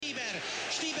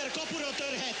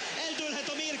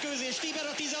lövés, Tiber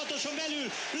a 16-oson belül,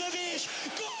 lövés,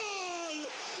 gól!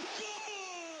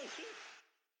 Gól!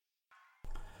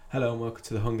 Hello and welcome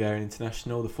to the Hungarian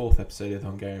International, the fourth episode of the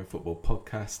Hungarian Football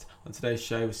Podcast. On today's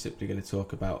show, we're simply going to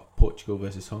talk about Portugal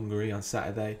versus Hungary on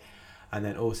Saturday, and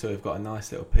then also we've got a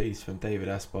nice little piece from David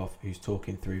Asboff, who's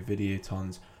talking through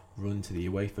Videoton's run to the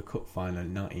UEFA Cup final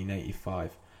in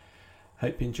 1985.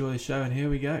 Hope you enjoy the show, and here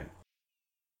we go.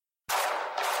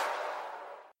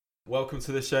 Welcome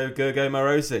to the show, Gergo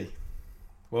Marosi.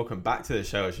 Welcome back to the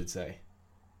show, I should say.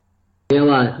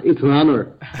 Yeah, it's an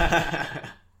honor.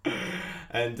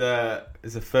 And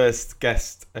it's a first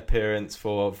guest appearance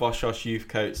for Vasas youth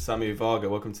coach Samu Varga.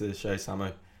 Welcome to the show,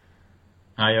 Samu.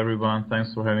 Hi everyone,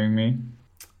 thanks for having me.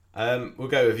 We'll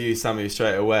go with you, Samu,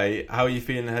 straight away. How are you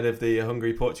feeling ahead of the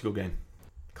Hungary-Portugal game?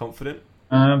 Confident?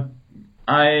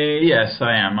 Yes,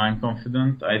 I am. I'm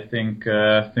confident. I think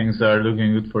things are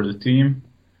looking good for the team.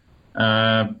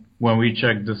 When we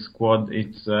check the squad,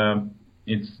 it's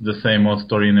the same old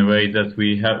story in a way that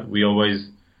we always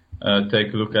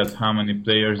take a look at how many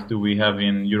players do we have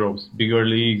in Europe's bigger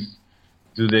leagues.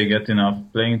 Do they get enough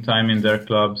playing time in their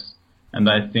clubs? And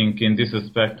I think in this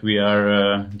aspect we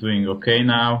are doing okay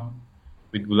now,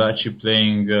 with Gulacsi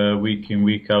playing week in,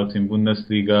 week out in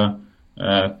Bundesliga.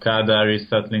 Kadar is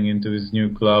settling into his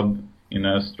new club in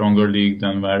a stronger league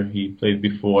than where he played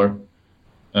before.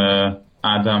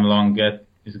 Adam Long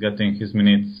is getting his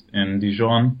minutes in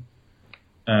Dijon.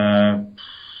 Adam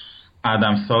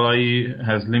Szalai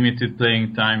has limited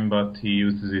playing time, but he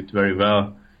uses it very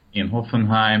well in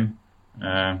Hoffenheim.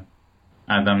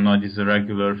 Adam Nagy is a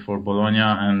regular for Bologna,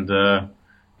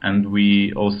 and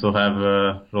we also have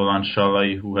Roland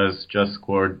Szalai, who has just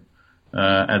scored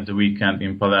at the weekend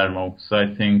in Palermo. So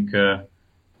I think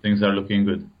things are looking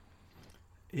good.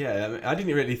 Yeah, I mean, I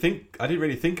didn't really think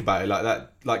about it like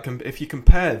that. Like, if you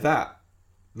compare that,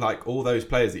 like all those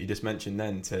players that you just mentioned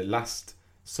then, to last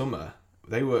summer,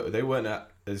 they weren't at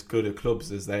as good a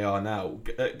clubs as they are now.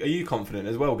 Are you confident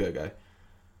as well, Gergo?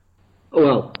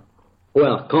 Well,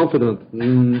 confident.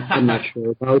 I'm not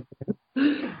sure about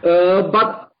that.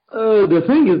 But the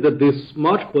thing is that these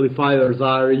March qualifiers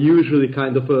are usually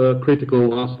kind of critical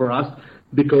ones for us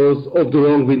because of the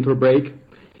long winter break,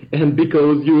 and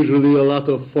because usually a lot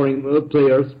of foreign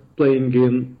players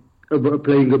playing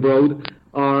abroad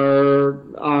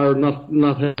are not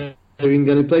having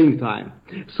any playing time.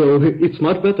 So it's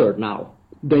much better now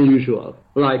than usual.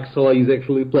 Like Sola is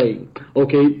actually playing.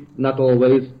 Okay, not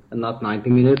always and not 90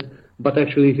 minutes, but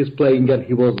actually he's playing and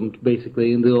he wasn't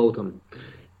basically in the autumn.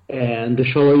 And the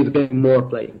Sola is getting more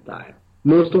playing time.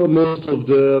 Most of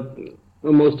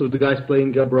the guys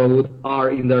playing abroad are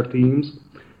in their teams,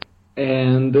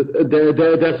 and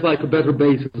that's like a better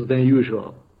basis than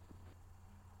usual.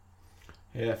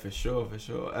 Yeah, for sure.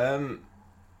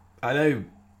 I know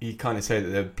you kind of say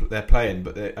that they're playing,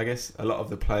 but I guess a lot of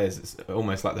the players, it's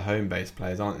almost like the home-based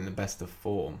players, aren't in the best of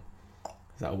form.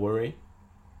 Is that a worry?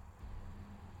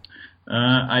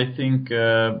 I think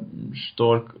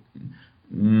Stork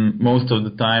most of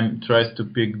the time tries to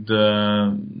pick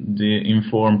the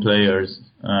informed players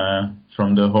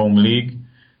from the home league.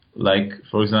 Like,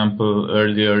 for example,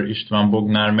 earlier István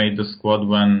Bognár made the squad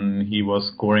when he was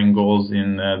scoring goals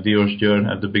in Diósgyőr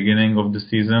at the beginning of the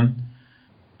season,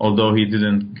 although he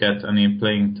didn't get any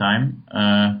playing time.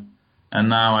 And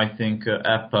now I think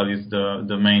Appel is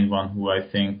the main one who I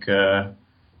think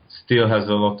still has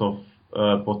a lot of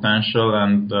potential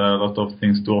and a lot of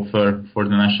things to offer for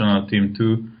the national team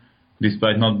too.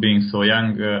 Despite not being so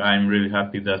young, I'm really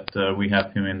happy that we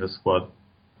have him in the squad.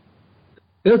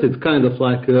 Yes, it's kind of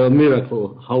like a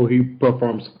miracle how he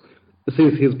performs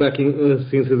since he's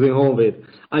in home with.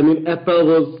 I mean,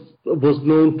 Appel was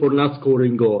known for not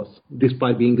scoring goals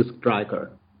despite being a striker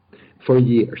for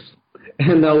years,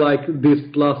 and now like this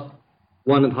last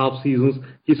 1.5 seasons,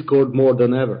 he scored more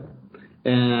than ever,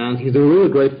 and he's in really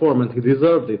great form and he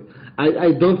deserved it.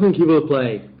 I don't think he will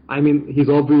play. I mean, he's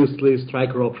obviously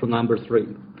striker option number 3,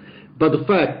 but the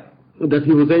fact that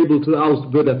he was able to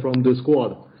oust Böde from the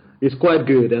squad is quite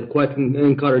good and quite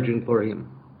encouraging for him.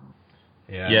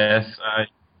 Yeah. Yes,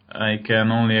 I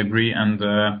can only agree. And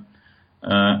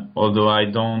although I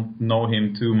don't know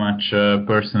him too much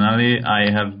personally,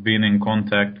 I have been in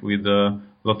contact with a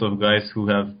lot of guys who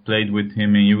have played with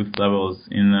him in youth levels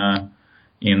in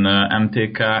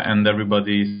MTK, and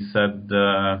everybody said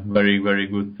very, very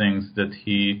good things, that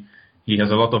he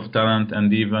has a lot of talent.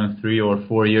 And even 3 or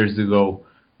 4 years ago,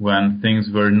 when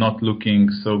things were not looking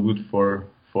so good for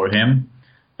him,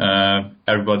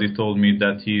 everybody told me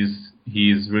that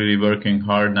he's really working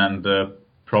hard and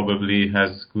probably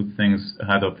has good things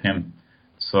ahead of him.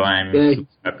 So I'm super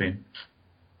happy.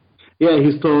 Yeah,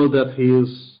 he's told that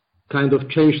he's kind of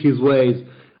changed his ways.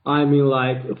 I mean,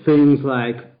 like things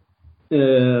like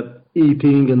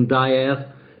eating and diet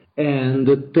and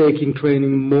taking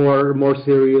training more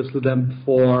seriously than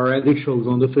before, and it shows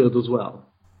on the field as well.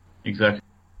 Exactly.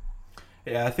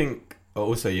 Yeah, I think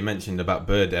also you mentioned about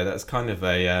Bird there. That's kind of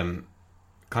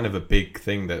a big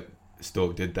thing that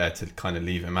Stork did there to kind of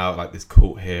leave him out, like this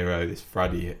cult hero, this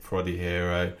Froddy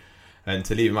hero, and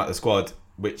to leave him out the squad,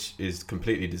 which is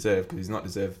completely deserved because he's not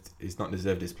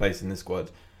deserved his place in the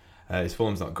squad. His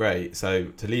form's not great, so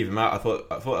to leave him out, I thought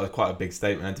that was quite a big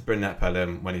statement. And to bring Nepal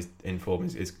when he's in form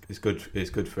is good. Is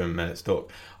good from Stork.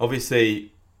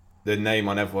 Obviously, the name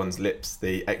on everyone's lips,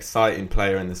 the exciting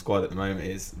player in the squad at the moment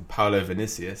is Paulo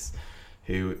Vinicius,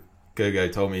 who Gogo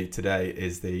told me today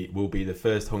will be the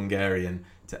first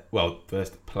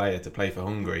first player to play for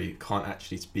Hungary. Can't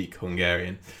actually speak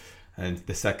Hungarian, and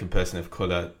the second person of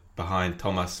colour behind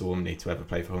Thomas Suomni to ever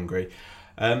play for Hungary.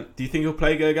 Do you think he'll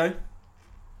play, Gogo?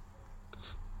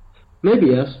 Maybe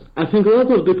yes. I think a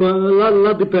lot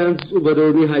depends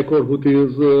whether Mihai Korhut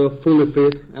is fully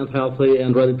fit and healthy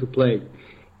and ready to play.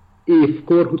 If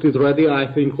Korhut is ready,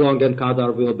 I think Long and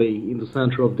Kadar will be in the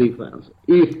center of defense.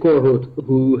 If Korhut,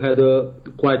 who had a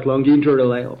quite long injury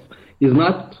layoff, is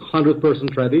not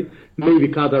 100% ready, maybe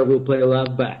Kadar will play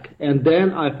left back. And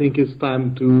then I think it's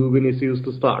time to Vinicius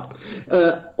to start.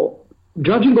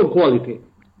 Judging on quality,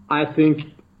 I think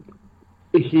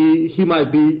he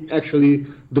might be actually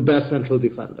the best central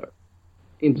defender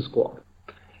in the squad.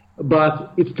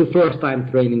 But it's the first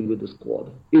time training with the squad.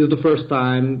 It's the first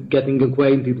time getting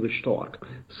acquainted with Stork.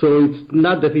 So it's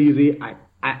not that easy.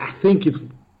 I think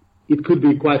it could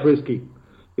be quite risky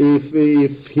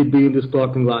if he'd be in the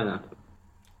starting lineup.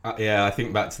 Yeah, I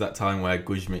think back to that time where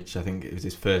Guzmic, I think it was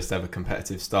his first ever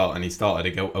competitive start, and he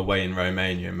started away in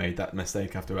Romania and made that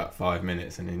mistake after about 5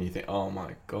 minutes, and then you think, oh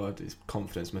my God, his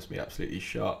confidence must be absolutely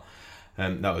shot.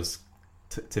 That was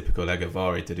typical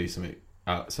Egavari to do something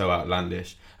so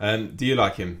outlandish. Do you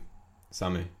like him,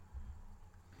 Samu?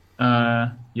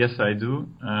 Yes, I do.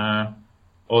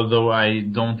 Although I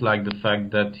don't like the fact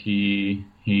that he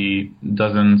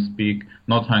doesn't speak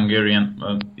not Hungarian.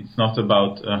 It's not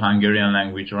about Hungarian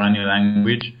language or any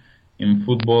language. In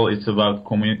football, it's about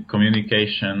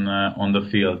communication on the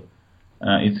field.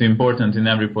 It's important in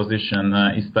every position,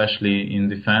 especially in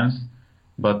defense.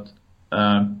 But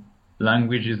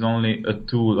language is only a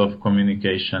tool of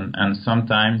communication, and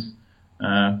sometimes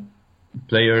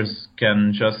players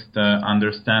can just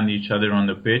understand each other on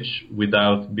the pitch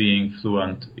without being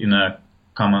fluent in a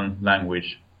common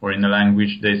language or in a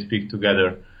language they speak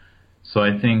together. So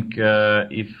I think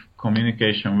if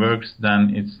communication works,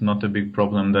 then it's not a big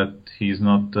problem that he's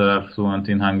not fluent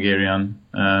in Hungarian.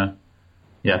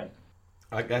 Yeah.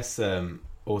 I guess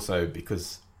also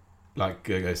because, like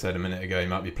Gogo said a minute ago, he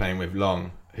might be playing with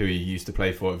Long, who he used to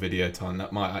play for at Videoton.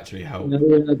 That might actually help.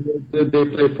 They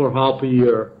played for half a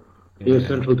year in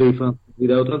central defense.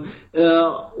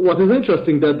 What is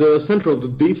interesting that the center of the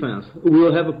defense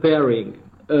will have a pairing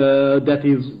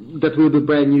that will be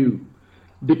brand new,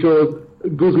 because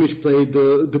Guzmic played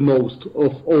the most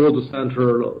of all the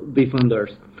central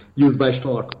defenders used by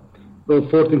Stork,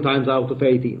 14 times out of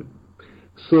 18.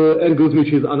 And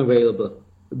Guzmic is unavailable.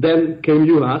 Then came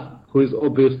Juhas, who is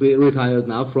obviously retired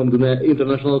now from the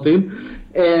international team,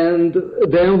 and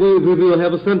then we will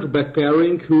have a centre-back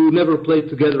pairing who never played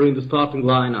together in the starting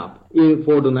lineup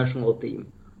for the national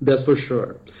team. That's for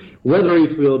sure. Whether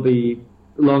it will be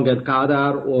Long and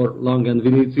Kadar or Long and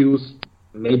Vinicius,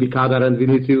 maybe Kadar and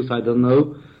Vinicius, I don't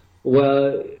know.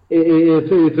 Well,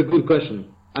 it's a good question.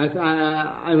 I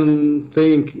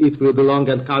think it will be Long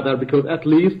and Kadar because at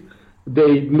least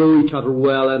they know each other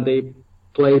well and they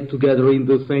play together in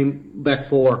the same back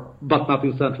four, but not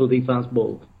in central defense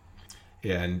both.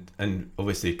 Yeah, and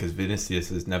obviously because Vinicius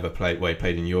has never played, he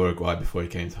played in Uruguay before he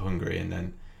came to Hungary, and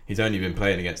then he's only been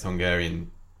playing against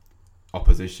Hungarian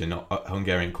opposition, not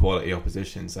Hungarian quality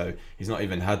opposition, so he's not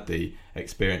even had the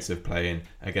experience of playing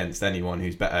against anyone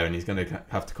who's better, and he's going to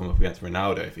have to come up against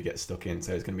Ronaldo if he gets stuck in,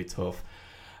 so it's going to be tough.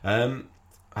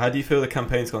 How do you feel the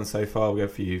campaign's gone so far? We'll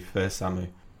go for you first, Samu.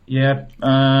 Yeah,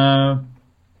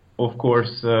 of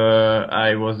course,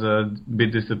 I was a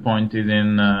bit disappointed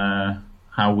in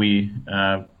how we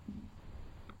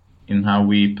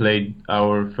played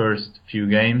our first few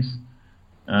games.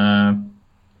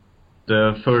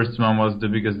 The first one was the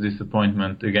biggest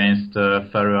disappointment against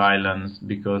Faroe Islands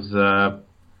because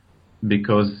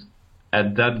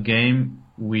at that game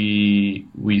we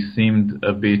seemed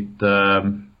a bit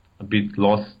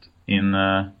lost in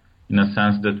a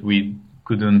sense that we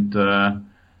couldn't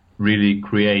really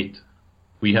create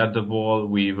we had the ball,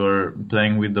 we were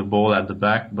playing with the ball at the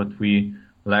back, but we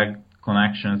lacked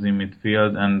connections in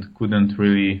midfield and couldn't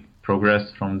really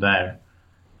progress from there.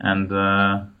 And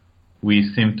we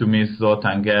seemed to miss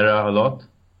Zoltán Guerra a lot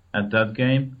at that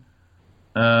game.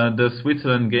 The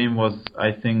Switzerland game was,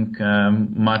 I think,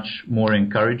 much more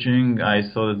encouraging. I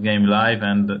saw that game live,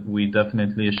 and we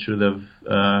definitely should have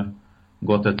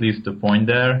got at least a point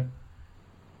there,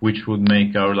 which would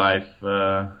make our life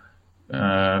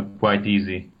quite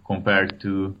easy compared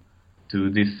to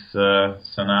this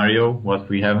scenario, what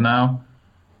we have now.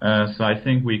 So I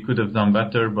think we could have done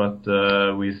better, but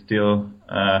we still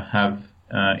have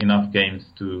enough games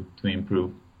to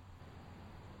improve.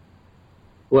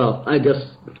 Well, I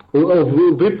guess we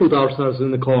put ourselves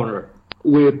in the corner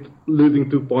with losing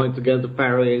 2 points against the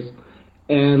Faroes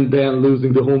and then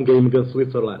losing the home game against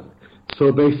Switzerland.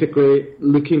 So basically,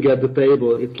 looking at the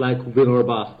table, it's like win or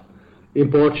bust. In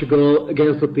Portugal,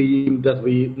 against a team that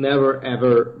we never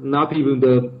ever, not even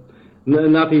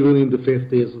in the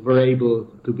 50s, were able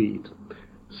to beat.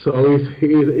 So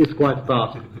it's quite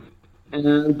tough.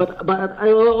 But I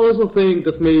also think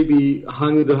that maybe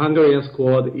the Hungarian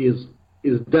squad is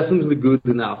definitely good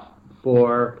enough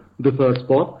for the third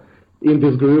spot in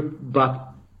this group, but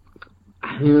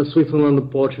Switzerland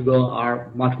and Portugal are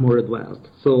much more advanced.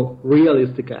 So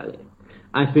realistically,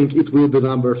 I think it will be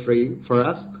number 3 for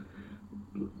us.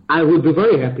 I would be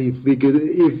very happy if we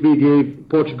gave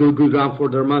Portugal a good run for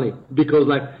their money, because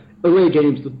like away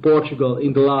games to Portugal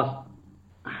in the last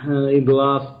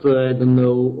I don't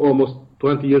know, almost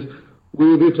 20 years,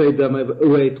 we played them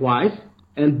away twice,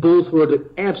 and both were the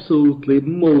absolutely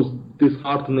most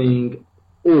disheartening,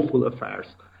 awful affairs.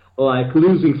 Like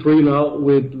losing 3-0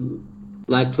 with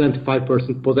like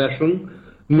 25% possession,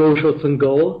 no shots on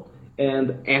goal,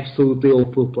 and absolutely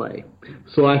awful play.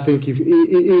 So I think if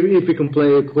we can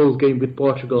play a close game with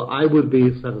Portugal, I would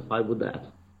be satisfied with that.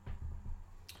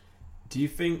 Do you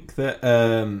think that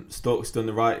Stork's done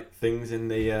the right things in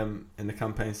the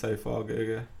campaign so far,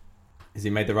 Gerga? Has he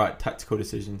made the right tactical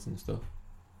decisions and stuff?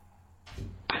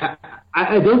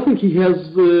 I don't think he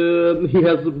has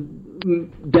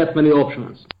that many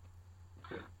options.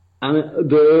 I mean,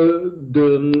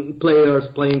 the players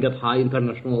playing at high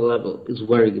international level is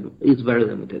very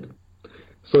limited.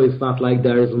 So it's not like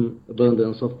there is an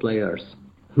abundance of players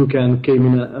who can come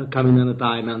in at a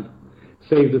time and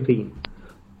save the team.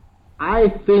 I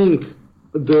think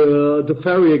the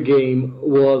Faroe game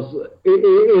was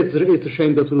it's a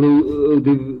shame that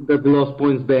we lost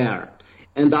points there,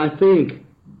 and I think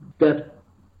that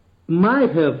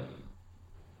might have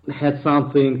had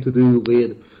something to do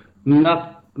with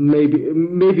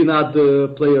maybe not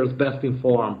the players best in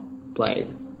form played.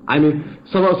 I mean,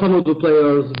 some of the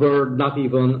players were not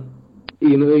even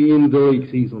in the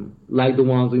league season, like the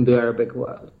ones in the Arabic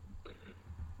world.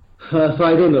 So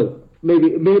I don't know.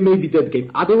 Maybe that game.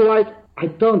 Otherwise, I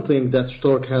don't think that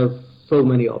Stork has so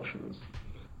many options.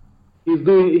 He's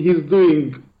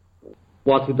doing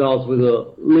what he does with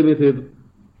a limited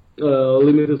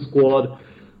squad.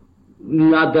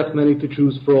 Not that many to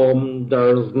choose from.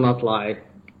 There's not like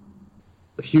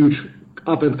huge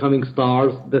up and coming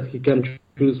stars that he can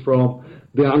choose from.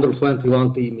 The under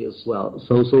 21 team as well.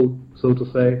 So to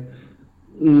say.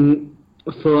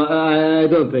 So I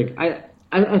don't think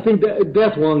I think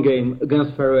that one game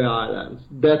against Faroe Islands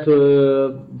that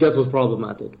was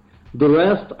problematic. The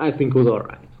rest I think was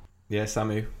alright. Yeah,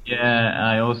 Samu. Yeah,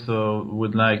 I also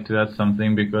would like to add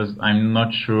something because I'm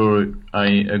not sure I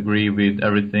agree with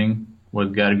everything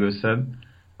what Gergo said.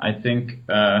 I think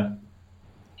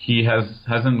he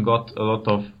hasn't got a lot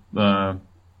of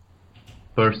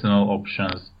personal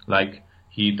options. Like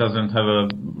he doesn't have a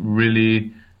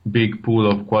really big pool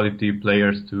of quality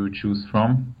players to choose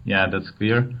from. Yeah, that's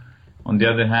clear. On the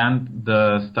other hand,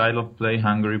 the style of play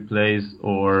Hungary plays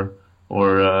or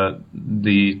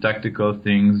the tactical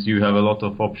things, you have a lot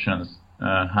of options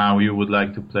how you would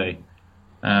like to play.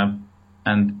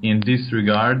 And in this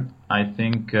regard, I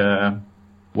think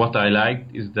what I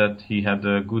liked is that he had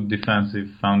a good defensive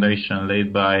foundation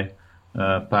laid by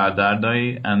Pál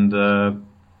Dárdai, and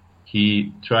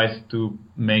he tries to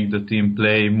make the team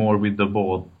play more with the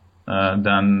ball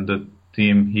than the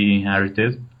team he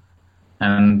inherited.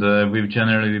 And we've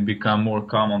generally become more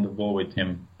calm on the ball with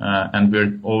him. And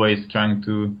we're always trying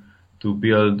to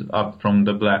build up from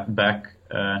the back,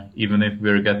 even if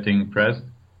we're getting pressed.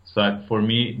 So for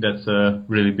me, that's a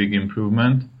really big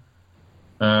improvement.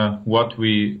 What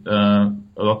we a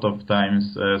lot of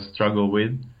times struggle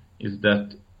with is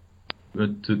that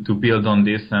to build on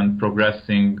this and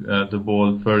progressing the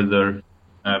ball further.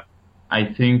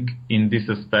 I think in this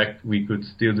aspect we could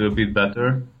still do a bit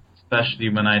better. especially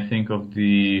when I think of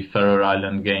the Faroe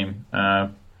Island game.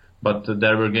 But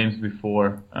there were games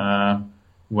before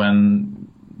when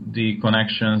the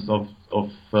connections of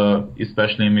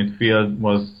especially in midfield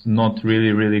was not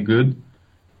really good.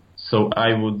 So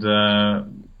I would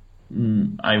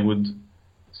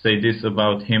say this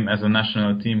about him as a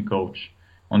national team coach.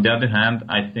 On the other hand,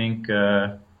 I think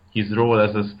his role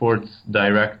as a sports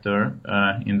director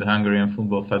in the Hungarian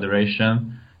Football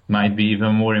Federation might be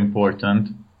even more important,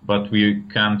 but we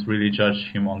can't really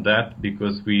judge him on that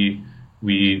because we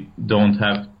don't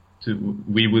have to.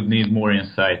 We would need more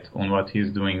insight on what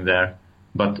he's doing there.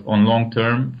 But on long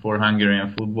term, for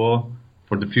Hungarian football,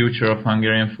 for the future of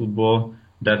Hungarian football,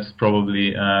 that's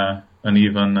probably an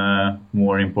even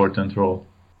more important role.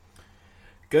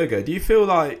 Gergo, do you feel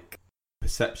like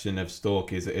perception of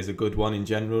Stork is a good one in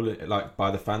general, like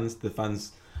by the fans? The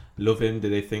fans love him. Do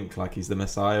they think like he's the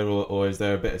Messiah, or is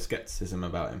there a bit of skepticism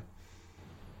about him?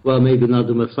 Well, maybe not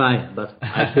the Messiah, but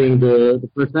I think the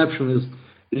perception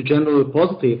is generally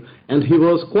positive, and he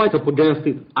was quite up against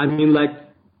it. I mean, like,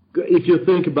 if you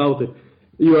think about it,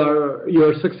 you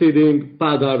are succeeding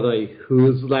Pál Dárdai,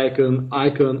 who is like an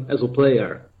icon as a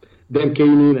player, then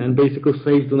came in and basically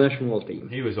saved the national team.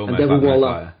 He was almost like the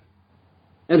Messiah.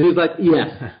 And he's like, yes.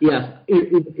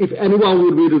 If anyone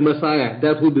would be the Messiah,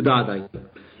 that would be Dárdai.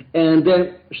 And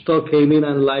then Stork came in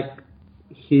and like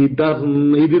he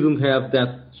didn't have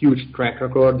that huge track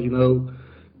record, you know.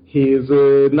 He's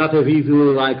not as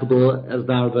easily likable as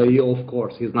Dárdai, of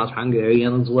course. He's not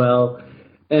Hungarian as well.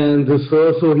 And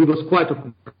so he was quite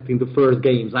effective in the first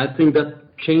games. I think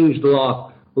that changed a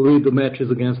lot with the matches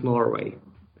against Norway.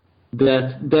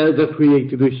 That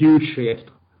created a huge shift.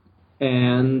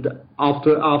 And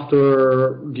after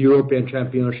the European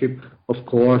Championship, of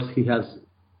course he has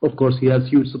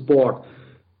huge support.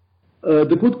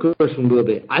 The good question will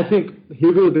be, I think he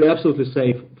will be absolutely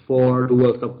safe for the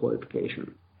World Cup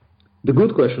qualification. The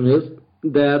good question is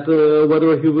that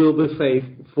whether he will be safe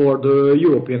for the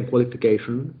European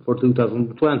qualification for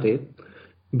 2020,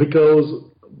 because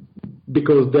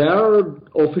there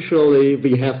officially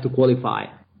we have to qualify.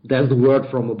 That's the word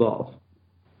from above.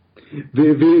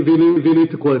 We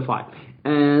need to qualify,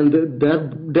 and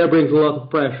that brings a lot of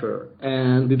pressure,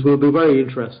 and it will be very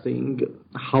interesting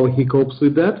how he copes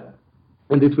with that.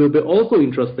 And it will be also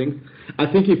interesting. I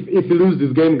think if we lose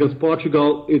this game against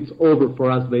Portugal, it's over for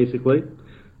us basically.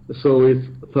 So it's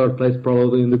third place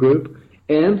probably in the group,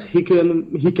 and he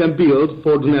can build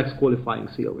for the next qualifying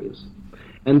series,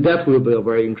 and that will be a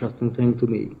very interesting thing to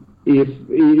me.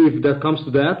 If that comes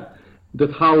to that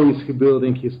how is he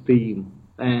building his team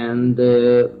and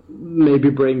maybe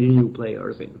bringing new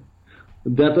players in?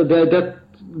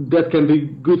 That can be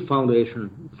good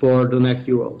foundation for the next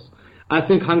Euros. I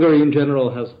think Hungary in general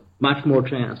has much more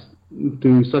chance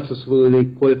to successfully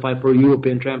qualify for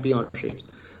European Championships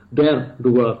than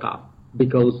the World Cup,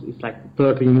 because it's like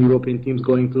 13 European teams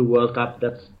going to the World Cup.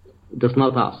 That's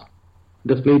not us.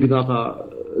 That's maybe not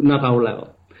our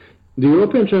level. The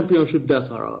European Championship, that's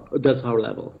our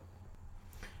level.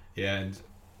 Yeah,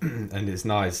 and it's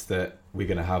nice that we're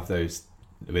going to have those.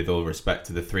 With all respect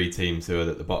to the three teams who are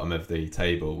at the bottom of the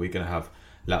table, we're going to have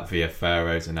Latvia,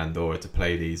 Faroes, and Andorra to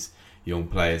play these young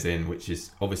players in, which is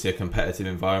obviously a competitive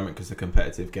environment because they're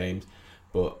competitive games,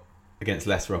 but against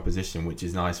lesser opposition, which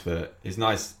is nice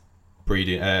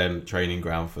breeding training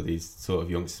ground for these sort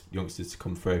of youngsters to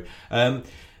come through.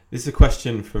 This is a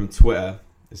question from Twitter.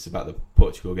 This is about the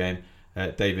Portugal game.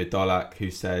 David Dolak, who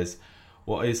says,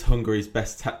 "What is Hungary's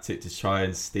best tactic to try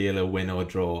and steal a win or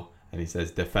draw?" And he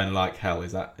says, "Defend like hell."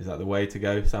 Is that the way to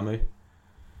go, Samu?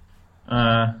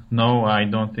 No, I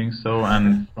don't think so.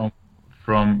 And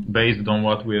from based on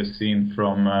what we have seen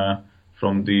from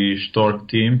the Stork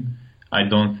team, I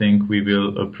don't think we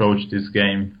will approach this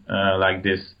game like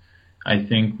this. I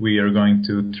think we are going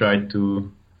to try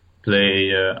to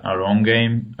play our own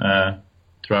game,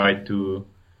 try to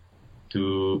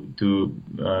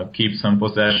keep some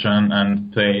possession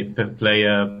and play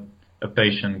a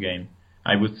patient game.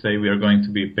 I would say we are going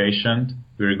to be patient.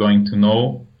 We are going to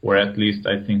know, or at least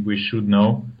I think we should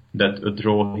know, that a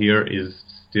draw here is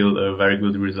still a very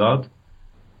good result.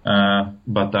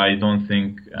 But I don't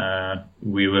think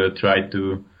we will try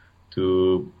to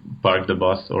park the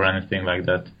bus or anything like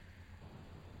that.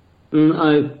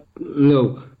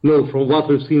 No. From what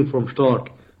we've seen from Stork,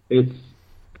 it's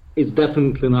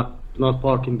definitely not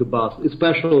parking the bus.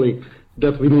 Especially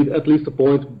that we need at least a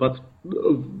point, but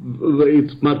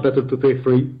it's much better to take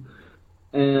 3.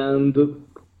 And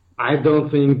I don't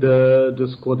think the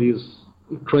squad is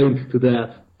trained to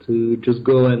that, to just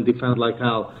go and defend like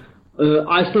hell.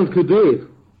 Iceland could do it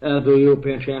at the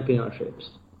European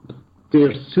Championships.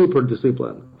 they're super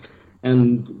disciplined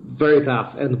and very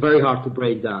tough and very hard to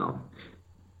break down.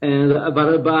 And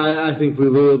but I think we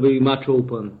will be much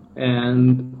open,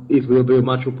 and it will be a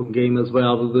much open game as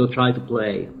well. We will try to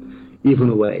play even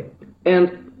away.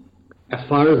 And as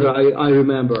far as I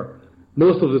remember,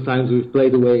 most of the times we've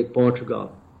played away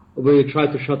Portugal. We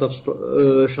tried to shut up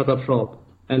shop,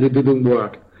 and it didn't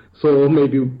work. So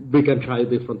maybe we can try a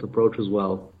different approach as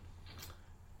well.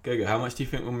 Gogo, how much do you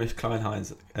think we'll miss Klein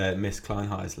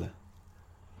Heisler?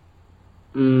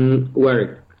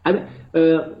 Very.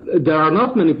 There are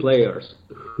not many players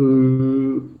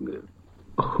who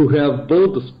have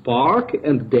both the spark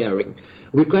and daring.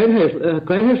 With Klein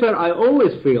Heisler, I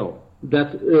always feel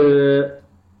that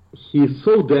he's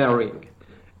so daring.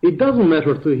 It doesn't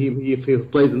matter to him if he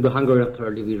plays in the Hungarian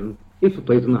third division, if he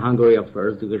plays in the Hungarian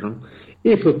first division,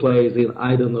 if he plays in,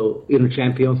 I don't know, in a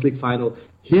Champions League final.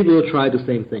 He will try the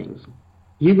same things.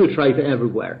 He will try it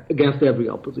everywhere, against every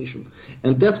opposition.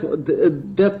 And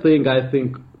that thing I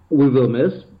think we will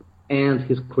miss, and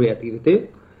his creativity,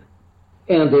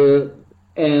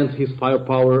 and his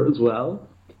firepower as well.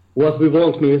 What we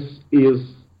won't miss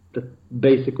is that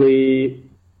basically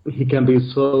he can be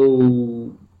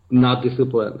so not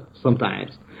disciplined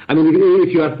sometimes. I mean,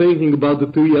 if you are thinking about the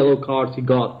 2 yellow cards he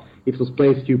got, it was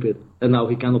playing stupid, and now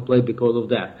he cannot play because of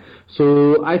that.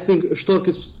 So I think Stork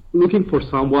is looking for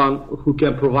someone who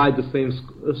can provide the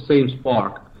same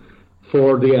spark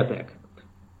for the attack,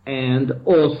 and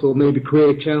also maybe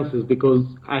create chances, because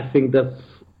I think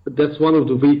that's one of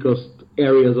the weakest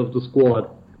areas of the squad,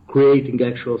 creating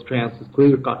actual chances,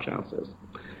 clear-cut chances.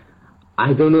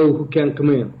 I don't know who can come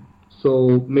in.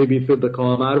 So maybe it will be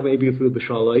Kalmar, maybe it will be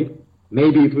Sallai,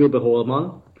 maybe it will be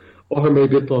Holman, or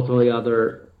maybe a totally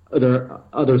other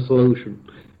solution.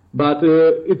 But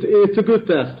it's a good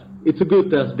test. It's a good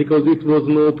test because it was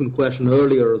an open question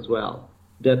earlier as well,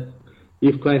 that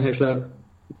if Klein Heisler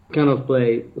cannot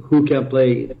play, who can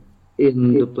play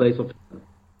in the place of...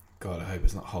 God, I hope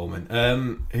it's not Holman.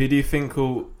 Who do you think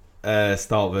will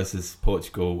start versus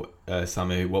Portugal,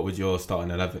 Samu? What would your starting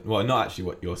 11? Well, not actually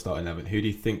what your starting 11. Who do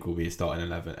you think will be your starting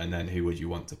 11, and then who would you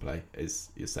want to play? Is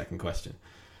your second question.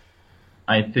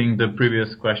 I think the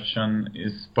previous question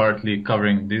is partly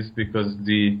covering this, because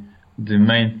the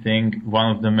main thing,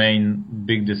 one of the main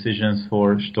big decisions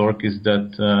for Stork is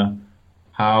that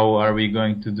how are we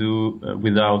going to do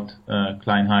without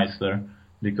Klein Heisler?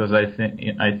 Because I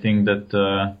think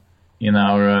that in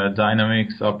our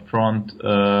dynamics up front,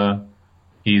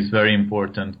 he's very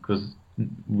important, because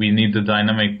we need a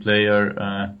dynamic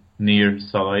player near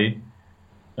Sallai.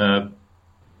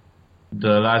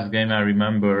 The last game I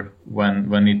remember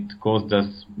when it caused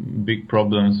us big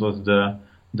problems was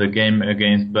the game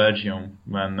against Belgium,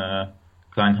 when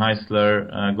Klein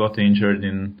Heisler got injured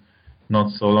in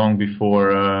not so long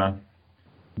before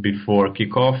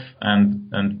kickoff,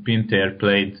 and Pinter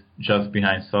played just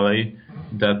behind Sallai.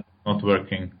 That's not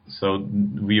working. So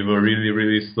we were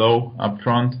really slow up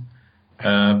front.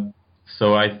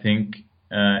 So I think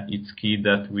it's key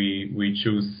that we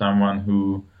choose someone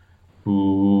who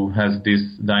has this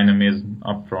dynamism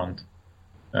up front.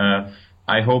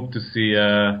 I hope to see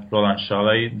Roland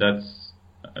Sallai.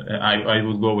 I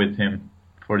would go with him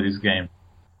for this game.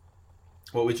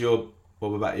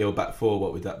 What about your back four?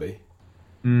 What would that be?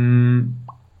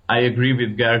 I agree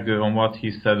with Gergő on what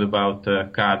he said about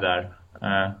Kádár.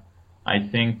 I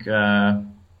think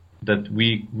that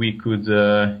we could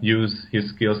use his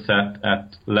skill set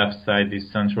at left side,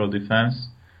 this central defense,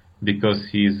 because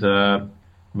he's a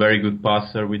very good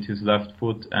passer with his left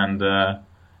foot, and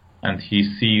he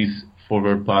sees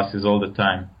forward passes all the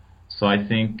time. So I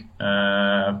think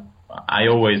I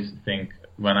always think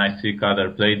when I see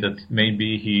Kádár play that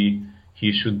maybe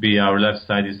he should be our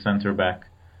left-sided center back,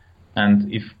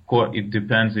 and it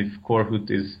depends if Korhut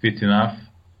is fit enough.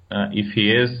 If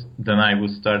he is, then I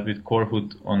would start with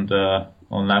Korhut on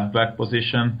left back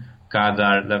position,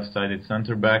 Kádár left-sided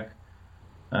center back.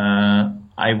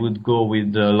 I would go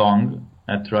with Long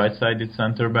at right-sided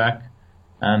center back,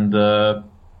 and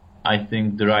I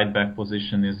think the right back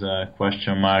position is a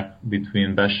question mark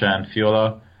between Besa and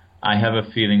Fiola. I have a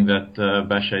feeling that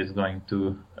Besa is going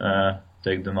to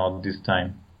take the nod this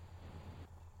time.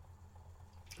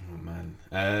 Oh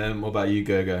man, what about you,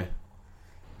 Gergő?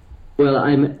 Well,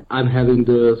 I'm having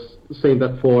the same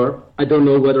back four. I don't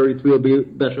know whether it will be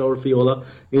Besa or Fiola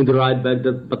in the right back,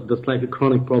 but that's like a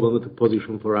chronic problem with the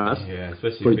position for us. Yeah,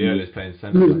 especially if Fiola's playing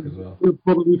centre back as well.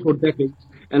 Probably for decades,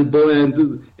 and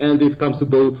it comes to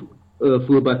both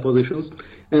full-back positions.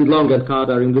 And Long and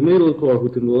Kádár in the middle,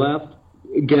 Korhut in the left,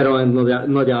 Gero and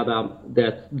Nagyádám,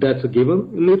 that's a given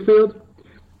in midfield.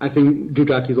 I think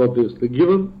Dujak is obviously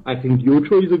given. I think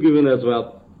Yucho is a given as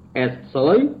well as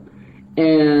Salai.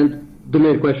 And the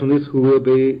main question is who will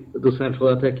be the central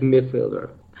attacking midfielder.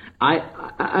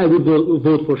 I would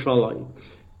vote for Salai.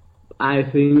 I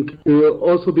think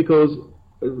also because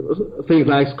things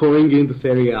like scoring in the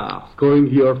Serie A, scoring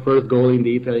your first goal in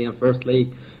the Italian First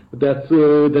League, that's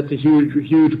a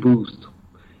huge boost.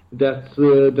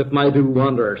 That might do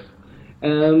wonders,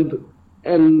 and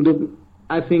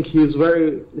I think he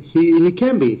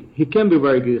can be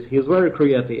very good. He's very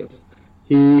creative.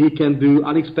 He can do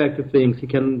unexpected things. He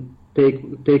can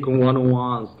take on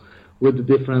one-on-ones with the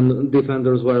different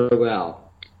defenders very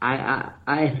well.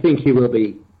 I think he will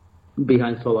be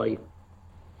behind Solai.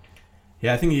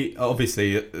 Yeah, I think he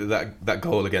obviously that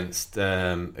goal against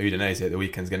Udinese at the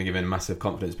weekend is going to give him a massive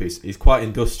confidence boost. He's quite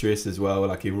industrious as well.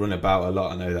 Like, he run about a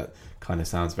lot. I know that kind of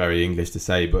sounds very English to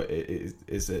say, but it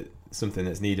is something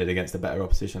that's needed against a better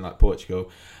opposition like Portugal.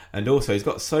 And also, he's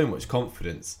got so much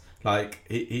confidence. Like,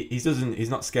 he's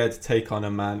not scared to take on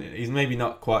a man. He's maybe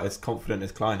not quite as confident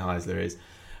as Kleinheisler is,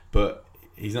 but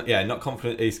he's not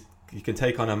confident. He can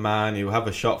take on a man. He'll have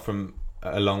a shot from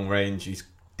a long range. He's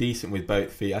decent with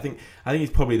both feet. I think he's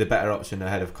probably the better option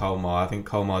ahead of Kolmar. I think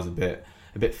Kolmar's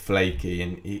a bit flaky,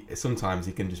 and sometimes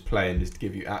he can just play and just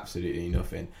give you absolutely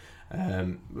nothing.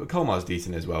 Kolmar's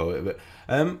decent as well. But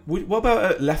what about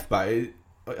at left back?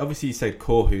 Obviously, you said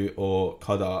Korhu or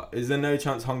Kodar. Is there no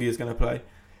chance Hongi is going to play?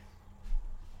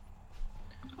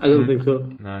 I don't think so.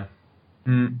 No.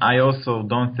 I also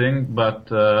don't think, but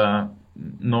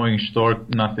knowing Stork,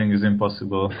 nothing is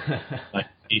impossible. Like,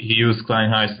 he used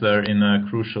Kleinheisler in a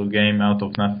crucial game out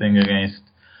of nothing against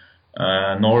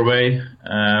Norway.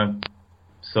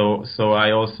 So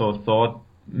I also thought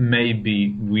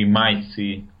maybe we might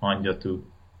see Honja too,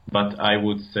 but I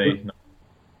would say no,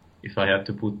 if I had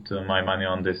to put my money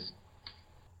on this.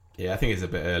 Yeah, I think it's a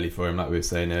bit early for him, like we were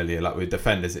saying earlier. Like, with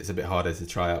defenders, it's a bit harder to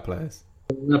try out players.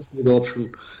 Not a good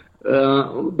option.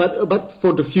 But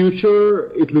for the future,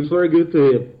 it looks very good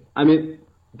to him. I mean,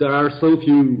 there are so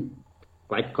few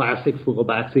like classic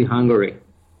fullbacks in Hungary,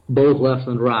 both left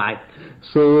and right.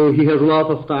 So he has a lot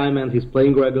of time and he's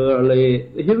playing regularly.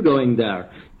 He's going there.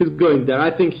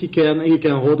 I think he can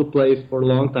hold a place for a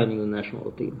long time in the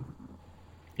national team.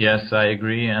 Yes, I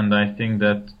agree, and I think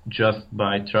that just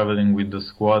by traveling with the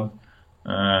squad,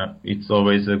 it's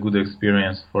always a good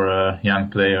experience for a young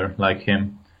player like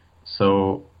him.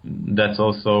 So that's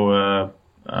also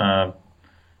a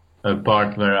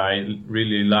part where I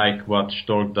really like what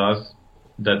Stork does,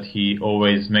 that he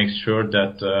always makes sure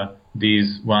that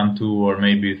these 1, 2 or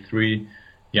maybe 3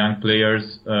 young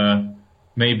players,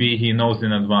 maybe he knows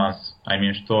in advance,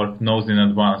 Stork knows in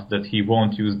advance that he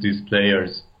won't use these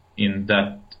players in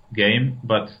that game,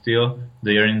 but still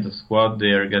they are in the squad,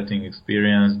 they are getting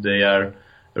experience, they are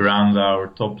around our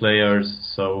top players,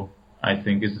 so I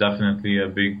think it's definitely a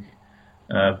big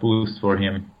boost for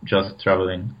him just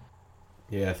traveling.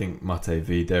 Yeah, I think Mate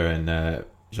Vida and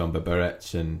Jean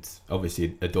Barbarech and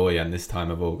obviously Adoyan this time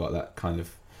have all got that kind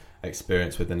of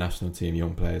experience with the national team,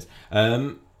 young players.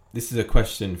 This is a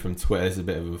question from Twitter. It's a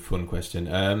bit of a fun question.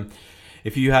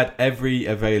 If you had every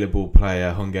available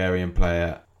player, Hungarian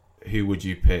player, who would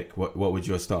you pick? What would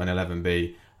your starting 11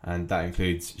 be? And that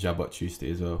includes Szabó Tuszti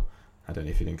as well. I don't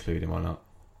know if you'd include him or not.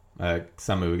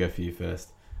 Samu, we'll go for you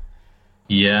first.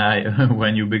 Yeah,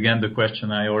 when you began the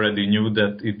question, I already knew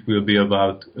that it will be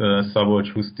about Szabó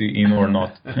Tuszti in or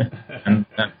not. and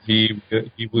he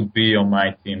would be on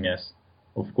my team, yes.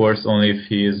 Of course, only if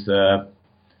he's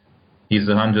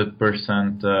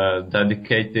 100%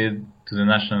 dedicated to the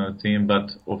national team,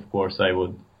 but of course I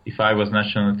would. If I was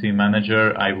national team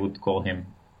manager, I would call him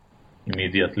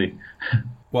immediately.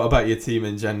 What about your team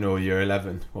in general, your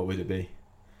 11? What would it be?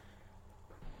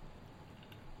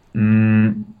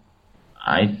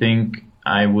 I think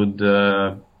I would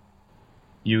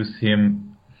use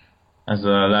him as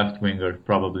a left winger,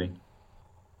 probably.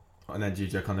 And then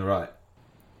Dujak on the right?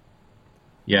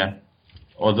 Yeah.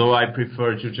 Although I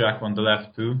prefer Dujak on the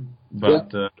left too,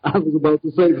 but... I was about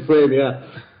to say the same, yeah.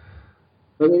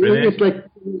 Really? It's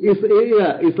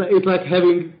like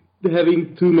having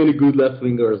too many good left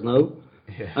wingers now.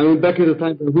 Yeah. I mean, back in the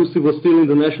time when Husi was still in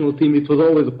the national team, it was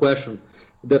always a question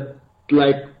that,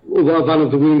 like, one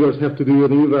of the wingers have to do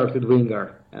an inverted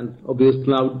winger. And obviously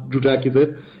now Dujak is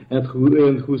it, and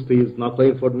Husti is not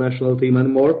playing for the national team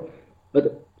anymore.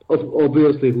 But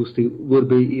obviously Husti will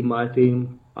be in my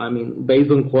team. I mean,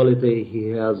 based on quality, he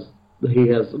has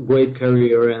a great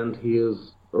career and he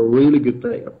is a really good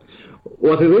player.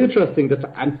 What is interesting that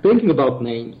I'm thinking about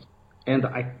names, and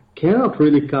I cannot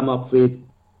really come up with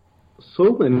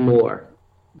so many more.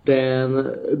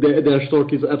 than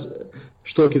Stork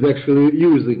is actually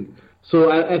using.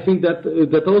 So I think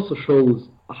that also shows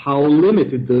how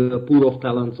limited the pool of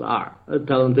talent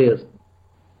is,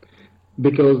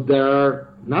 because there are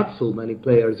not so many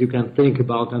players you can think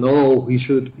about and he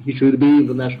should be in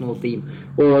the national team,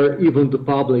 or even the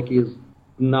public is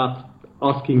not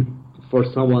asking for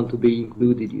someone to be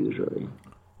included usually.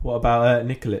 What about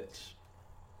Nikolic?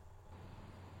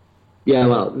 Yeah,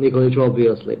 well, Nikolic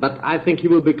obviously, but I think he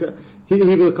will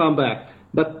come back.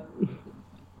 But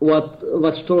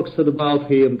what Stork said about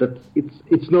him, that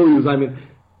it's no use. I mean,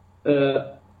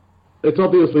 it's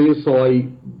obviously Soy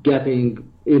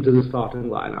getting into the starting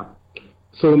lineup,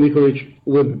 so Nikolic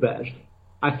will be benched.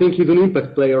 I think he's an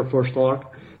impact player for Stork,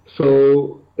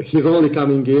 so he's only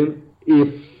coming in if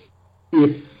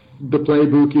the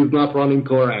playbook is not running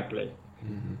correctly,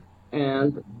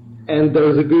 and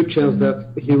there's a good chance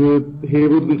that he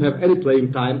wouldn't have any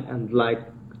playing time, and like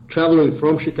traveling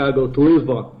from Chicago to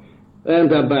Lisbon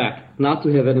and then back, not to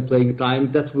have any playing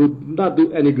time, that would not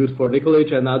do any good for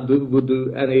Nikolic and would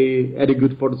do any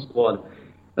good for the squad.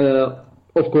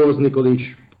 Of course, Nikolic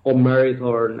on merit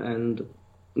and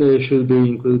should be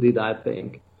included, I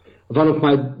think. One of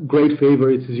my great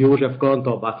favorites is József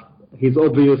Konta, but he's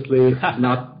obviously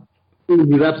not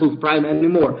in his absolute prime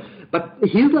anymore. But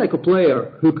he's like a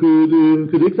player who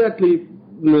could exactly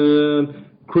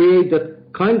create that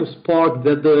kind of spark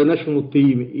that the national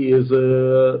team is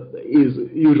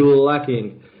usually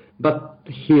lacking. But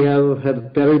he has had a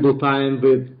terrible time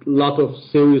with a lot of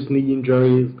serious knee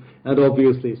injuries, and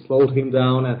obviously slowed him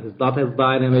down, and he's not as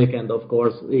dynamic, and of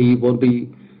course he won't be.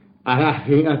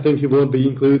 I think he won't be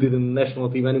included in the national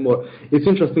team anymore. It's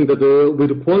interesting that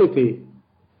with a quality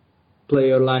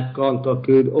player like Konta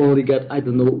could only get, I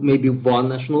don't know, maybe one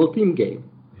national team game,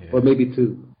 or maybe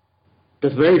two.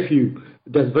 That's very few.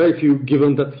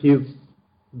 Given that he's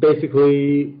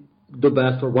basically the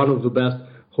best, or one of the best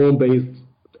home-based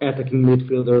attacking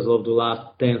midfielders of the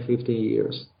last 10, 15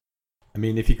 years. I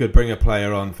mean, if you could bring a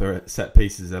player on for set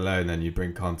pieces alone, then you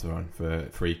bring Konta on for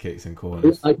free kicks and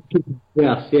corners.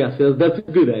 Yes, that's a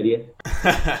good idea.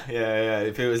 yeah.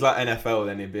 If it was like NFL,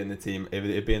 then he'd be in the team.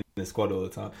 He'd be in the squad all the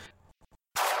time.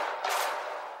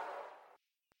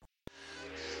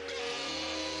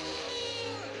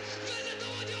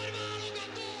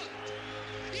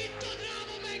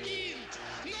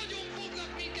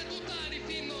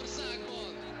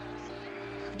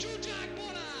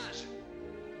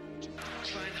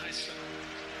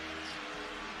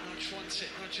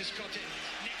 Just got it.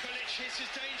 Nikolic hits is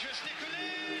dangerous.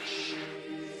 Nikolic!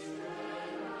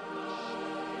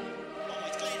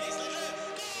 Majd Klein nézve.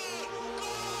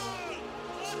 Gól!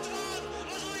 Ott van!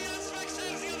 Az Ajax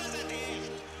megszerzi a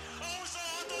vezetést! A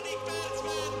 26.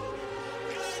 percben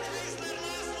Klein Heisler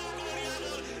László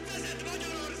góljával vezet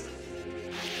Magyarország!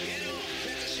 Gera,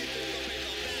 betesítő kap egy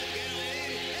labdát. Gera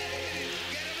éri.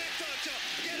 Gera megtartja.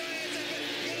 Gera érteket.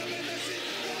 Gera beteszi.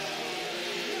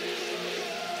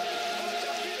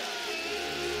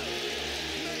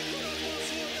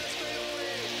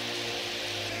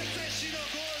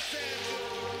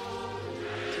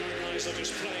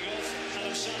 Just playing off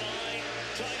Adam Sanai,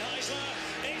 Klein Heisler,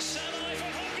 it's Sanai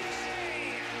from Hungary!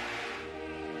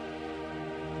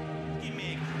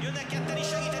 Még jönnek ketten is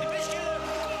segíteni, Priskin!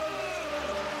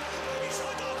 És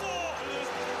ott a gól!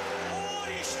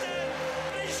 Úristen!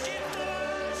 Priskin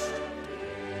törös!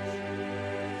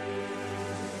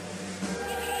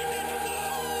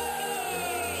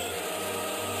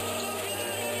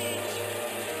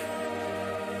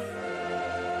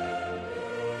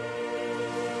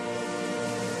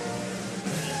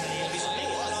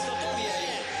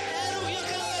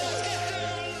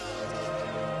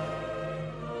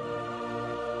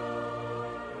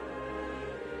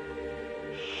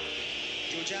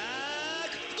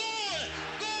 Zsuzsák! Gól!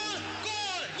 Gól!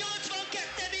 Gól!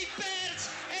 82. perc!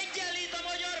 Egyenlít a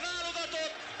magyar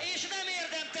válogatott, és nem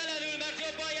érdemtelenül, mert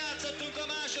jobban játszottunk a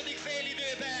második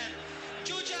félidőben.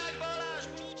 Zsuzsák Balázs!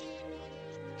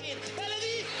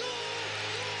 Beledi! Gól!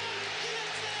 Gól!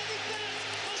 90. perc!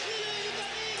 Most lőjük a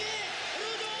végén!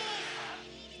 Rudolf!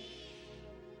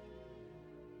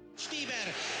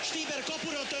 Stieber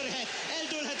kapura törhet,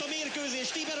 eldőlhet a mérkőzés,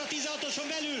 Stieber a 16-oson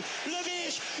belül,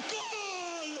 lövés, gól!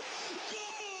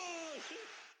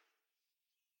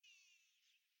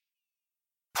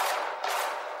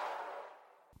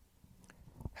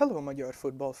 Hello Magyar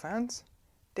football fans,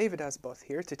 David Asboth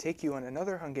here to take you on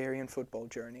another Hungarian football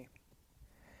journey.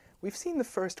 We've seen the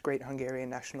first great Hungarian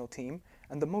national team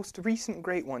and the most recent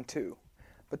great one too,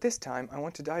 but this time I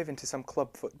want to dive into some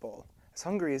club football, as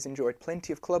Hungary has enjoyed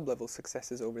plenty of club level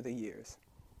successes over the years.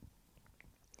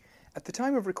 At the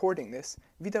time of recording this,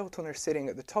 Videoton are sitting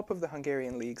at the top of the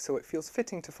Hungarian league, so it feels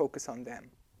fitting to focus on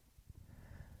them.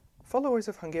 Followers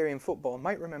of Hungarian football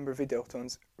might remember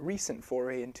Videoton's recent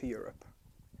foray into Europe.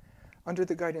 Under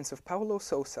the guidance of Paulo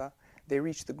Sousa, they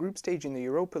reached the group stage in the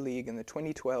Europa League in the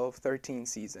 2012-13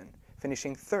 season,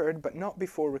 finishing third but not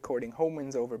before recording home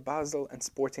wins over Basel and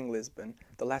Sporting Lisbon,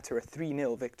 the latter a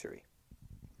 3-0 victory.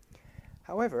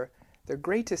 However, their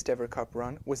greatest ever cup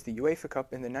run was the UEFA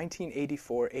Cup in the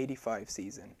 1984-85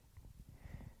 season.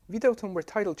 Videoton were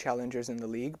title challengers in the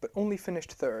league but only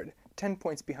finished third, 10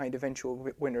 points behind eventual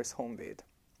winners Honvéd.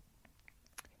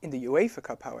 In the UEFA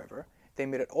Cup, however, they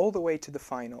made it all the way to the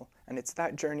final, and it's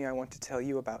that journey I want to tell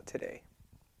you about today.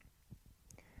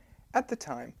 At the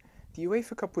time, the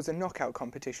UEFA Cup was a knockout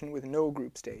competition with no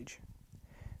group stage.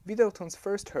 Videoton's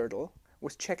first hurdle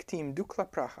was Czech team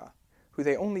Dukla Praha, who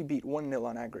they only beat 1-0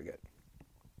 on aggregate.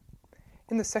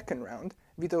 In the second round,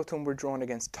 Videoton were drawn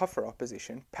against tougher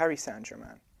opposition, Paris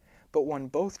Saint-Germain, but won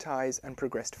both ties and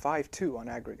progressed 5-2 on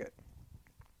aggregate.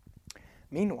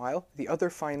 Meanwhile, the other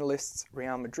finalists,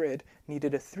 Real Madrid,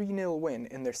 needed a 3-0 win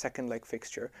in their second leg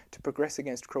fixture to progress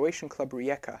against Croatian club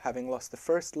Rijeka, having lost the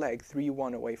first leg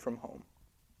 3-1 away from home.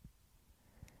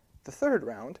 The third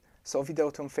round saw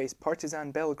Videoton face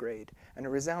Partizan Belgrade, and a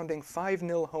resounding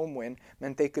 5-0 home win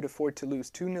meant they could afford to lose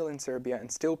 2-0 in Serbia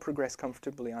and still progress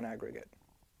comfortably on aggregate.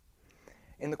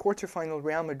 In the quarter-final,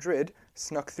 Real Madrid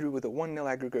snuck through with a 1-0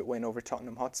 aggregate win over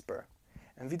Tottenham Hotspur,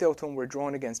 and Videoton were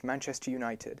drawn against Manchester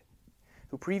United,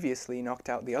 who previously knocked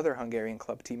out the other Hungarian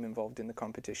club team involved in the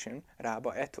competition,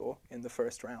 Rába Eto, in the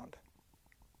first round.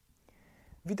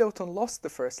 Videoton lost the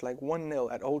first leg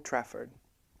 1-0 at Old Trafford,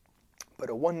 but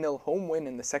a 1-0 home win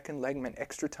in the second leg meant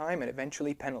extra time and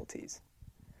eventually penalties.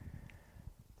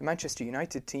 The Manchester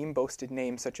United team boasted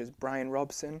names such as Brian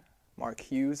Robson, Mark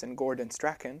Hughes and Gordon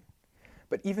Strachan,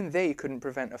 but even they couldn't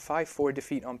prevent a 5-4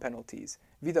 defeat on penalties.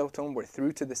 Videoton were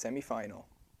through to the semi-final.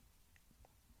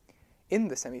 In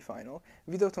the semi-final,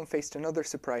 Videoton faced another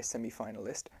surprise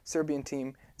semi-finalist, Serbian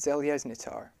team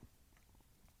Željezničar.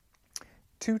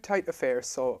 Two tight affairs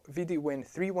saw Vidi win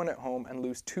 3-1 at home and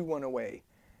lose 2-1 away,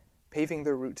 paving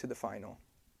their route to the final.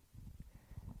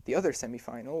 The other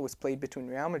semi-final was played between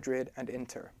Real Madrid and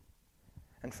Inter.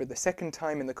 And for the second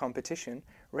time in the competition,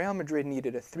 Real Madrid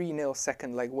needed a 3-0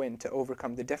 second leg win to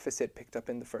overcome the deficit picked up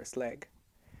in the first leg.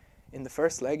 In the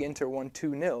first leg, Inter won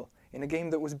 2-0, in a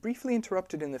game that was briefly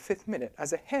interrupted in the 5th minute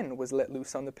as a hen was let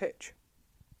loose on the pitch.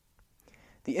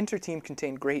 The Inter team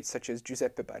contained greats such as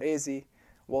Giuseppe Baresi,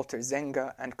 Walter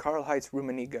Zenga and Karl-Heinz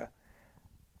Rummenigge,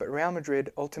 but Real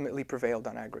Madrid ultimately prevailed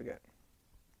on aggregate.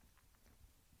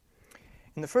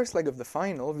 In the first leg of the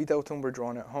final, Videoton were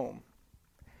drawn at home.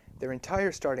 Their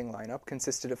entire starting lineup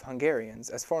consisted of Hungarians,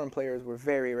 as foreign players were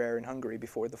very rare in Hungary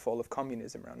before the fall of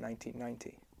communism around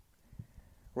 1990.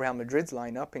 Real Madrid's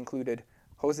lineup included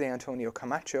José Antonio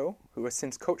Camacho, who has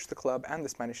since coached the club and the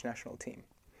Spanish national team.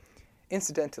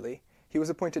 Incidentally, he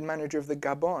was appointed manager of the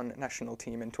Gabon national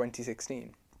team in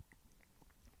 2016.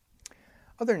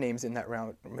 Other names in that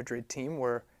Real Madrid team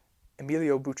were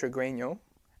Emilio Butragueño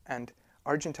and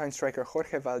Argentine striker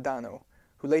Jorge Valdano,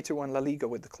 who later won La Liga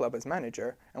with the club as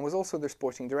manager and was also their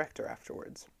sporting director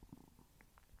afterwards.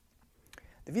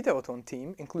 The Videoton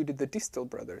team included the Distel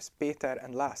brothers, Peter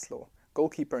and Laszlo,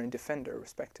 goalkeeper and defender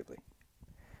respectively.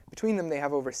 Between them they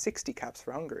have over 60 caps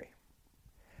for Hungary.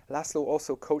 Laszlo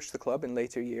also coached the club in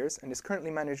later years and is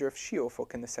currently manager of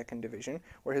Siófok in the second division,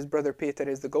 where his brother Peter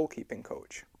is the goalkeeping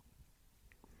coach.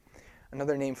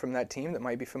 Another name from that team that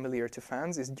might be familiar to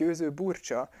fans is Győző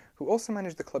Burcsa, who also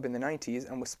managed the club in the 90s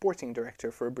and was sporting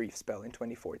director for a brief spell in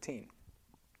 2014.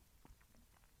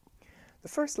 The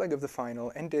first leg of the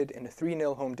final ended in a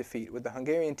 3-0 home defeat, with the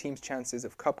Hungarian team's chances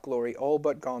of cup glory all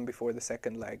but gone before the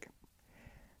second leg.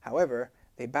 However,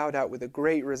 they bowed out with a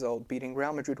great result, beating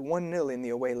Real Madrid 1-0 in the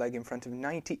away leg in front of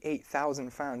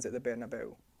 98,000 fans at the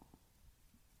Bernabeu.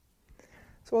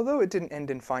 So although it didn't end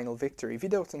in final victory,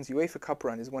 Videoton's UEFA Cup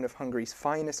run is one of Hungary's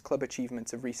finest club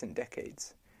achievements of recent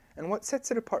decades. And what sets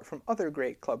it apart from other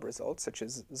great club results, such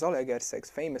as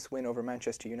Zalaegerszeg's famous win over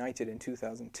Manchester United in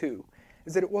 2002,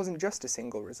 is that it wasn't just a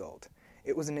single result.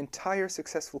 It was an entire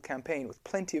successful campaign with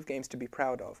plenty of games to be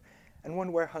proud of, and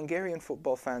one where Hungarian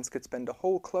football fans could spend a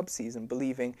whole club season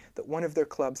believing that one of their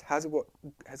clubs has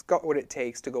got what it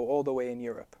takes to go all the way in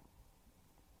Europe.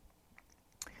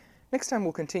 Next time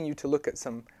we'll continue to look at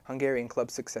some Hungarian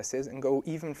club successes and go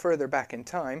even further back in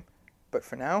time, but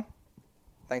for now,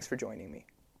 thanks for joining me.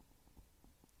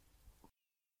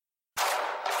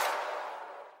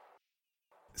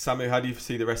 Samu, how do you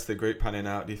see the rest of the group panning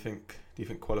out? Do you think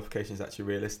qualification is actually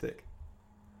realistic?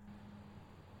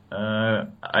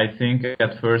 I think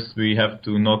at first we have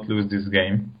to not lose this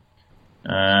game,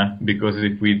 because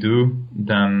if we do,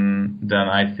 then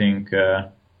I think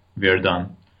we are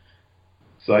done.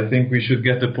 So I think we should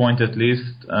get a point at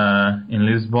least in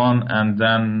Lisbon, and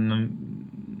then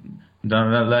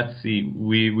let's see.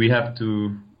 We have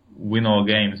to win all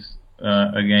games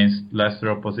against lesser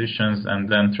oppositions, and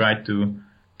then try to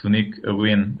nick a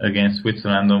win against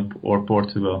Switzerland or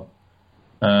Portugal.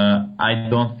 I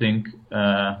don't think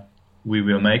we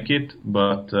will make it,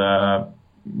 but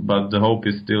the hope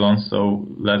is still on. So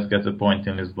let's get a point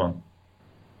in Lisbon.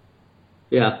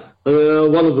 Yeah,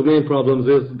 one of the main problems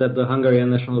is that the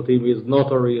Hungarian national team is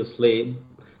notoriously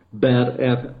bad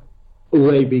at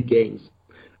away big games.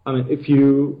 I mean,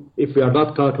 if we are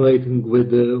not calculating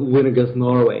with the win against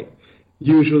Norway,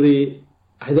 usually,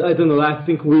 I don't know, I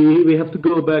think we have to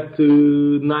go back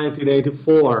to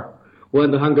 1984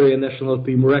 when the Hungarian national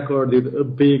team recorded a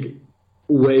big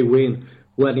away win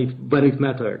when it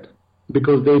mattered.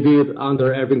 Because they did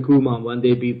under Erwin Koeman when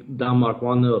they beat Denmark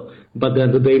 1-0. But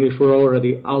then the Danish were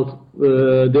already out,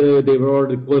 they were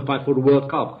already qualified for the World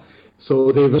Cup.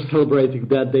 So they were celebrating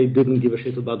that. They didn't give a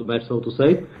shit about the match, so to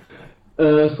say.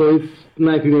 So it's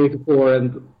 1984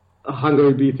 and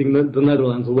Hungary beating the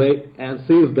Netherlands away. And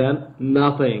since then,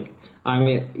 nothing. I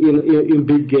mean, in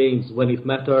big games when it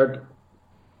mattered,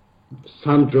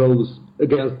 some draws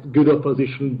against good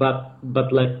opposition, but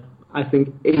like, I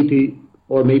think 80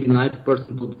 or maybe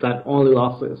 90% of the time, only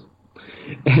losses.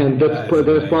 And that's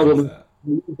the problem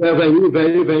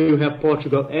when you have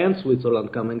Portugal and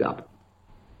Switzerland coming up.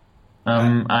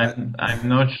 I'm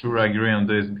not sure I agree on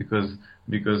this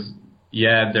because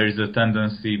yeah, there is a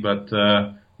tendency, but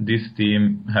this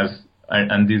team has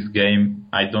and this game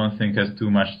I don't think has too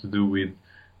much to do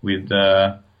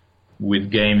with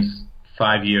games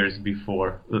 5 years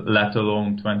before, let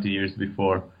alone 20 years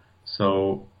before.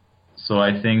 So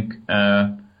I think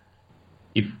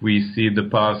if we see the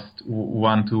past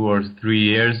 1, 2, or 3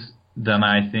 years, then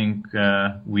I think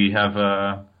we have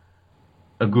a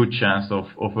good chance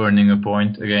of earning a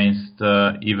point against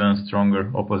even stronger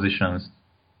oppositions.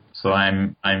 So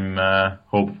I'm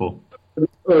hopeful.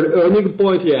 Earning a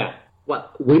point, yeah. Well,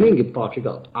 winning in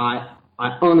Portugal, I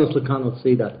honestly cannot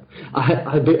see that.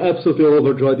 I'd be absolutely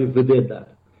overjoyed if we did that.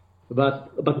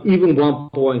 But even 1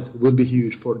 point would be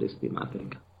huge for this team, I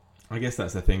think. I guess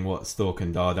that's the thing. What Stork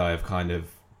and Dardai have kind of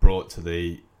brought to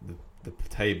the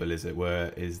table, as it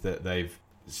were, is that they've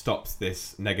stopped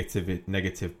this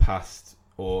negative past,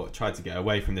 or tried to get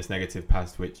away from this negative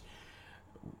past, which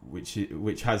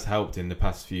has helped in the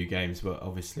past few games. But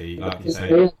obviously, like you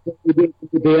say,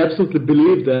 they absolutely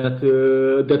believe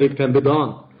that it can be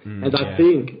done, and I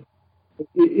think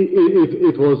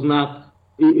it was not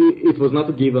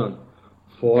a given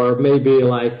for maybe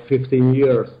like 15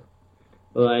 years.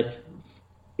 Like,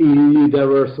 there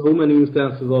were so many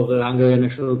instances of the Hungarian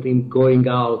national team going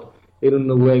out in an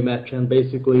away match and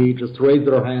basically just raised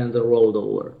their hands and rolled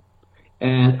over.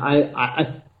 And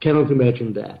I cannot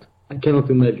imagine that.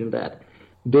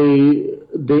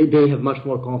 They have much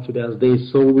more confidence. They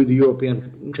saw with the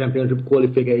European Championship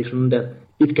qualification that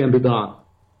it can be done.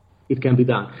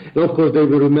 And of course, they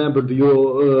will remember the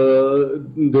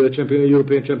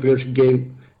European Championship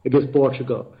game against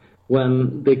Portugal,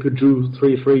 when they could do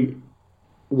 3-3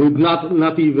 with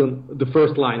not even the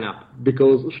first lineup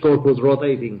because Stork was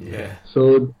rotating. Yeah.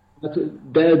 So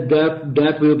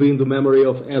that will be in the memory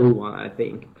of everyone, I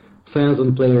think, fans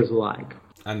and players alike.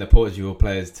 And the Portugal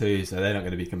players too, so they're not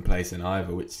going to be complacent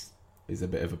either, which is a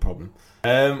bit of a problem.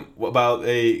 What about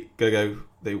the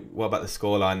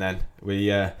scoreline then? Do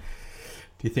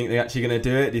you think they're actually going to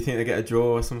do it? Do you think they get a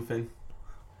draw or something?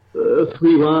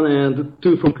 3-1 and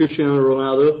 2 from Cristiano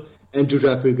Ronaldo, and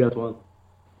Jujak will get 1.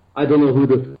 I don't know who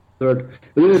the third.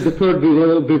 The third we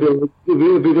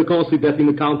will concede that in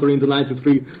the counter in the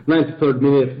 93rd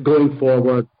minute, going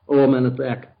forward, all-man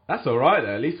attack. That's all right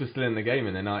though. At least we're still in the game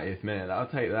in the 90th minute. I'll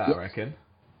take that. Yes. I reckon.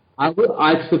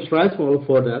 I'd subscribe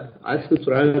for that.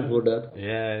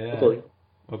 Yeah. Totally.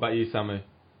 What about you, Samu?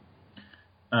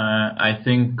 I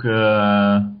think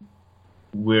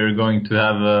we're going to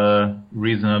have a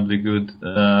reasonably good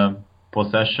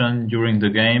possession during the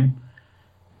game,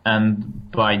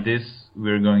 and by this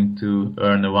we're going to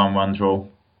earn a 1-1 draw,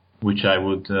 which I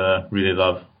would really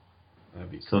love.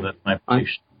 So that's my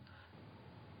prediction.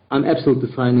 I'm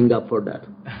absolutely signing up for that.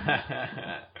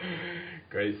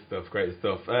 Great stuff.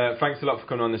 Thanks a lot for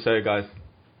coming on the show, guys.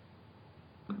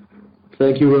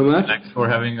 Thank you very much. Thanks for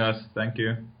having us. Thank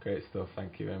you. Great stuff.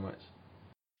 Thank you very much.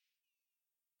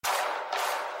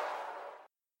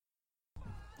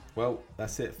 Well,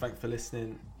 that's it. Thanks for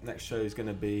listening. Next show is going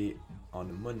to be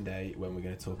on Monday when we're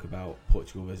going to talk about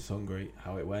Portugal versus Hungary,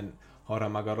 how it went. Hora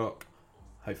Magarok.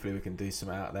 Hopefully we can do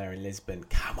something out there in Lisbon.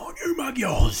 Come on, you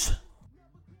Magyars!